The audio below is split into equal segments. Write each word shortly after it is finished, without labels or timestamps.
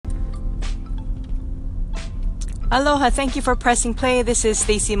Aloha, thank you for pressing play. This is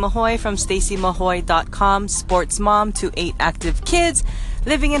Stacy Mahoy from stacymahoy.com, sports mom to 8 active kids,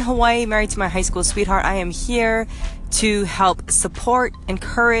 living in Hawaii, married to my high school sweetheart. I am here to help support,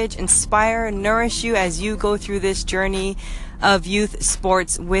 encourage, inspire, nourish you as you go through this journey of youth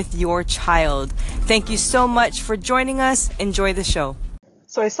sports with your child. Thank you so much for joining us. Enjoy the show.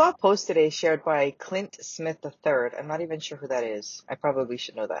 So I saw a post today shared by Clint Smith III. I'm not even sure who that is. I probably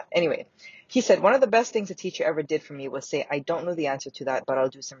should know that. Anyway, he said, one of the best things a teacher ever did for me was say, I don't know the answer to that, but I'll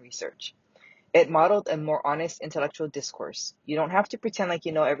do some research. It modeled a more honest intellectual discourse. You don't have to pretend like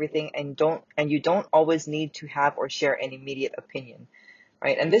you know everything and you don't always need to have or share an immediate opinion,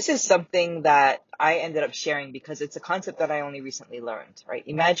 right? And this is something that I ended up sharing because it's a concept that I only recently learned, right?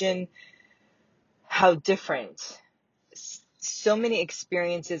 Imagine how different so many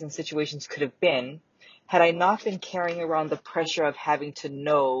experiences and situations could have been had I not been carrying around the pressure of having to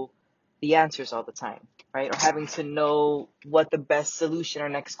know the answers all the time, right? Or having to know what the best solution or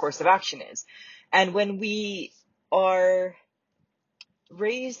next course of action is. And when we are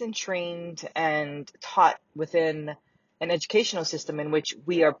raised and trained and taught within an educational system in which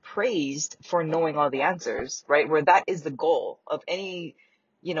we are praised for knowing all the answers, right? Where that is the goal of any,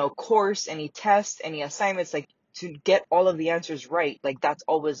 course, any test, any assignments, like to get all of the answers right, like that's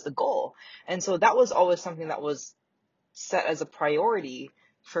always the goal. And so that was always something that was set as a priority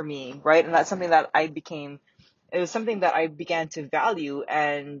for me, right? And that's something that it was something that I began to value,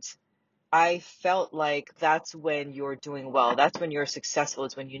 and I felt like that's when you're doing well. That's when you're successful,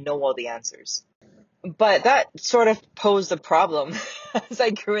 is when you know all the answers. But that sort of posed a problem as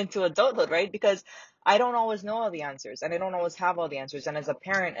I grew into adulthood, right? Because I don't always know all the answers and I don't always have all the answers. And as a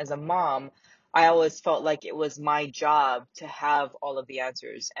parent, as a mom, I always felt like it was my job to have all of the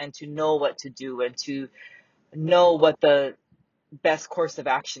answers and to know what to do and to know what the best course of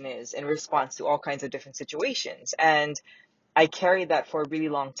action is in response to all kinds of different situations. And I carried that for a really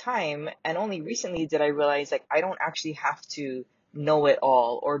long time, and only recently did I realize, like, I don't actually have to know it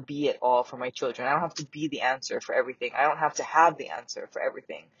all or be it all for my children. I don't have to be the answer for everything. I don't have to have the answer for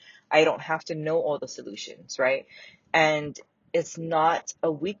everything. I don't have to know all the solutions, right? And it's not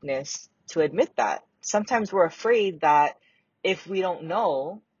a weakness to admit that. Sometimes we're afraid that if we don't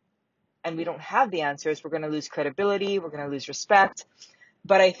know and we don't have the answers, we're going to lose credibility, we're going to lose respect.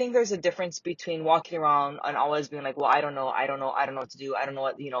 But I think there's a difference between walking around and always being like, well, I don't know what to do. I don't know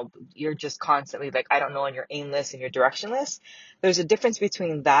what, you're just constantly like, I don't know, and you're aimless and you're directionless. There's a difference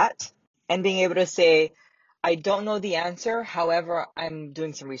between that and being able to say, I don't know the answer. However, I'm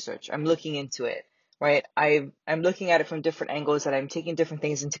doing some research. I'm looking into it, right? I'm looking at it from different angles, and I'm taking different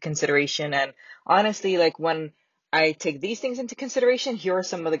things into consideration. And honestly, like, when I take these things into consideration, here are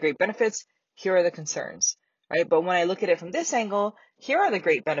some of the great benefits. Here are the concerns, right? But when I look at it from this angle, here are the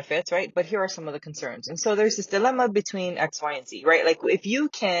great benefits, right? But here are some of the concerns. And so there's this dilemma between X, Y, and Z, right? Like, if you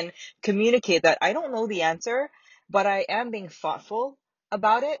can communicate that I don't know the answer, but I am being thoughtful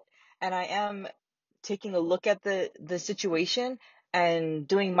about it, and I am taking a look at the situation and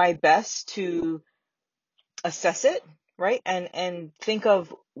doing my best to assess it, right? And think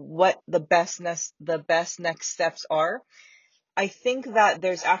of what the best next steps are. I think that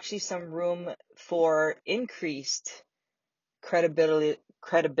there's actually some room for increased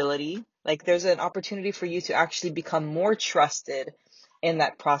credibility. Like, there's an opportunity for you to actually become more trusted in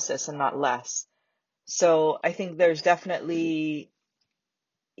that process and not less. So I think there's definitely,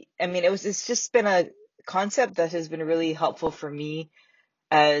 it's just been a concept that has been really helpful for me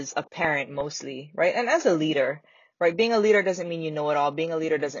as a parent mostly, right? And as a leader, right? Being a leader doesn't mean you know it all. Being a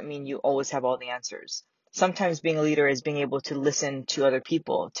leader doesn't mean you always have all the answers. Sometimes being a leader is being able to listen to other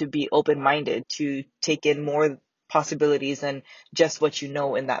people, to be open-minded, to take in more possibilities than just what you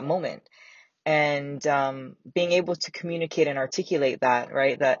know in that moment. And being able to communicate and articulate that,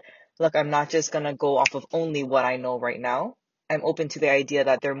 right? That, look, I'm not just going to go off of only what I know right now. I'm open to the idea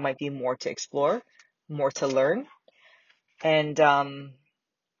that there might be more to explore, more to learn. And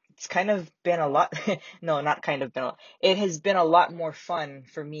it's kind of been a lot, no, not kind of been, it has been a lot more fun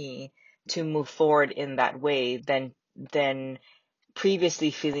for me to move forward in that way than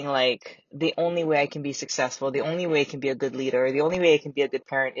previously feeling like the only way I can be successful, the only way I can be a good leader, the only way I can be a good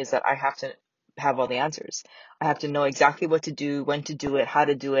parent is that I have to have all the answers. I have to know exactly what to do, when to do it, how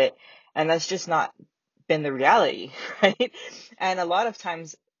to do it. And that's just not been the reality, right? And a lot of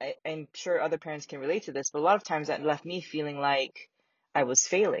times, I'm sure other parents can relate to this, but a lot of times that left me feeling like I was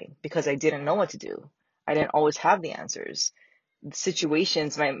failing because I didn't know what to do. I didn't always have the answers.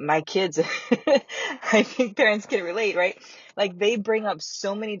 Situations, my kids, I think parents can relate, right? Like, they bring up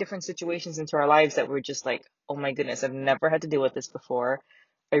so many different situations into our lives that we're just like, oh my goodness, I've never had to deal with this before.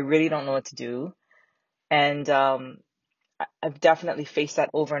 I really don't know what to do. And I've definitely faced that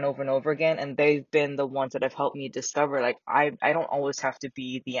over and over and over again, and they've been the ones that have helped me discover like I don't always have to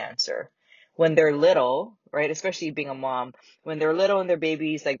be the answer. When they're little, right? Especially being a mom, when they're little and they're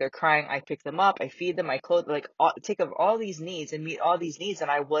babies, like they're crying, I pick them up, I feed them, I clothe, like take of all these needs and meet all these needs,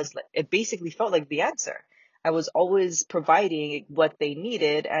 and I was like, it basically felt like the answer. I was always providing what they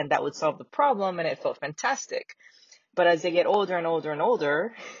needed, and that would solve the problem, and it felt fantastic. But as they get older and older and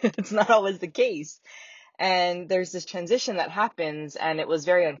older, it's not always the case. And there's this transition that happens, and it was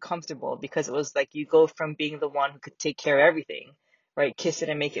very uncomfortable because it was like you go from being the one who could take care of everything, right? Kiss it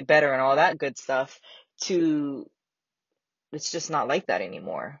and make it better and all that good stuff, to it's just not like that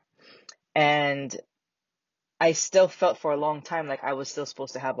anymore. And I still felt for a long time like I was still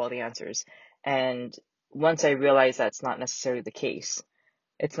supposed to have all the answers. And once I realized that's not necessarily the case,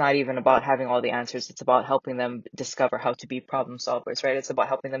 it's not even about having all the answers. It's about helping them discover how to be problem solvers, right? It's about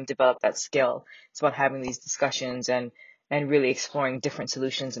helping them develop that skill. It's about having these discussions and really exploring different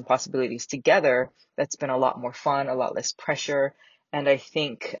solutions and possibilities together. That's been a lot more fun, a lot less pressure, and I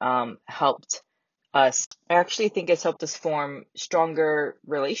think helped us. I actually think it's helped us form stronger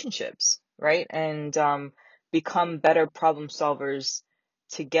relationships, right? And become better problem solvers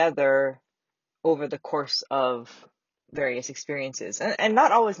together over the course of various experiences. And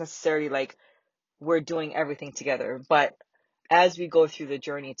not always necessarily like we're doing everything together, but as we go through the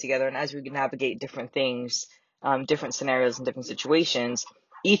journey together and as we navigate different things, different scenarios and different situations,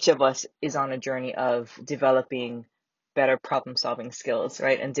 each of us is on a journey of developing better problem solving skills,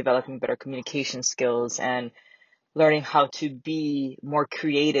 right? And developing better communication skills and learning how to be more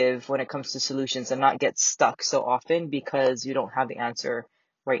creative when it comes to solutions and not get stuck so often because you don't have the answer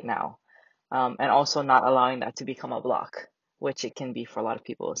right now. And also not allowing that to become a block, which it can be for a lot of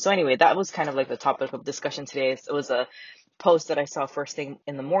people. So anyway, that was kind of like the topic of discussion today. It was a post that I saw first thing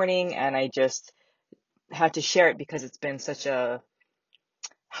in the morning, and I just had to share it because it's been such a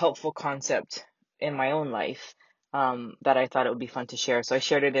helpful concept in my own life, that I thought it would be fun to share. So I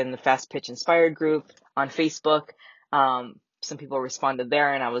shared it in the Fast Pitch Inspired group on Facebook. Some people responded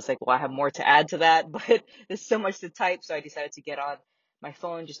there, and I was like, well, I have more to add to that, but there's so much to type. So I decided to get on my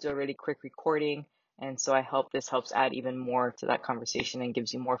phone, just do a really quick recording. And so I hope this helps add even more to that conversation and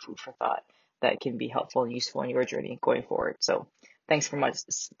gives you more food for thought that can be helpful and useful in your journey going forward. So thanks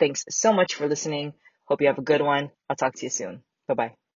so much for listening. Hope you have a good one. I'll talk to you soon. Bye-bye.